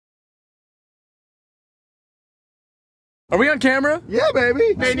Are we on camera? Yeah,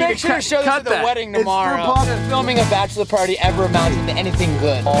 baby. Just make sure to show this at the wedding tomorrow. Filming a bachelor party ever amounting to anything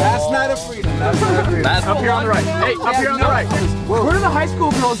good. That's not a freedom. That's not a freedom. That's up here on the right. Hey, up here on the right. Where do the high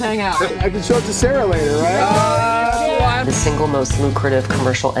school girls hang out? I can show it to Sarah later, right? The single most lucrative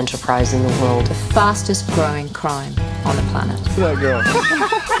commercial enterprise in the world. The fastest growing crime on the planet. Look at that girl.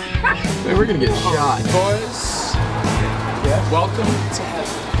 Man, we're gonna get shot. Boys, welcome to heaven.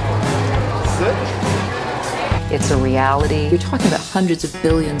 Sit. It's a reality. You're talking about hundreds of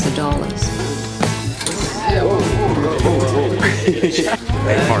billions of dollars.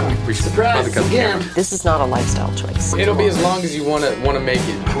 Mark, we should probably cut the camera. This is not a lifestyle choice. It'll be as long as you want to make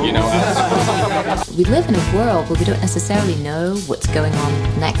it, you know. We live in a world where we don't necessarily know what's going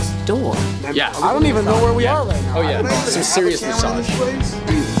on next door. Yeah. I don't even know where we are right now. Oh yeah, some serious massage.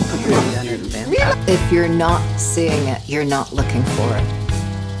 If you're not seeing it, you're not looking for it.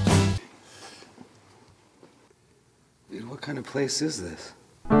 Dude, what kind of place is this?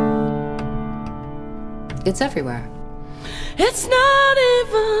 It's everywhere. It's not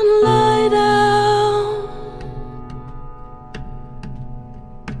even light out.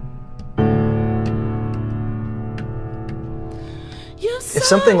 If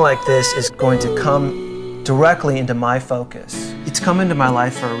something like this is going to come directly into my focus, it's come into my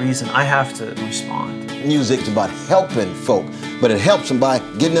life for a reason. I have to respond. Music's about helping folk, but it helps them by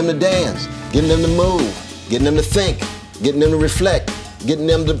getting them to dance, getting them to move, getting them to think, getting them to reflect, getting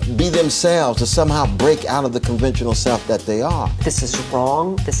them to be themselves, to somehow break out of the conventional self that they are. This is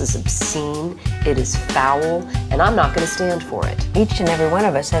wrong, this is obscene, it is foul, and I'm not going to stand for it. Each and every one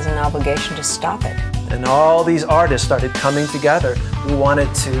of us has an obligation to stop it. And all these artists started coming together. We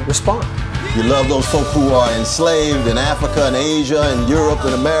wanted to respond. You love those folk who are enslaved in Africa and Asia and Europe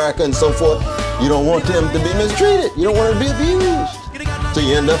and America and so forth. You don't want them to be mistreated. You don't want them to be abused. So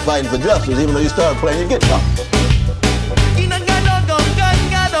you end up fighting for justice even though you start playing your guitar.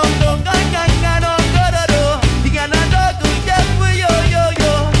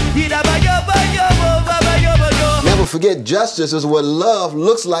 Never forget, justice is what love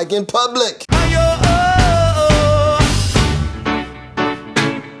looks like in public.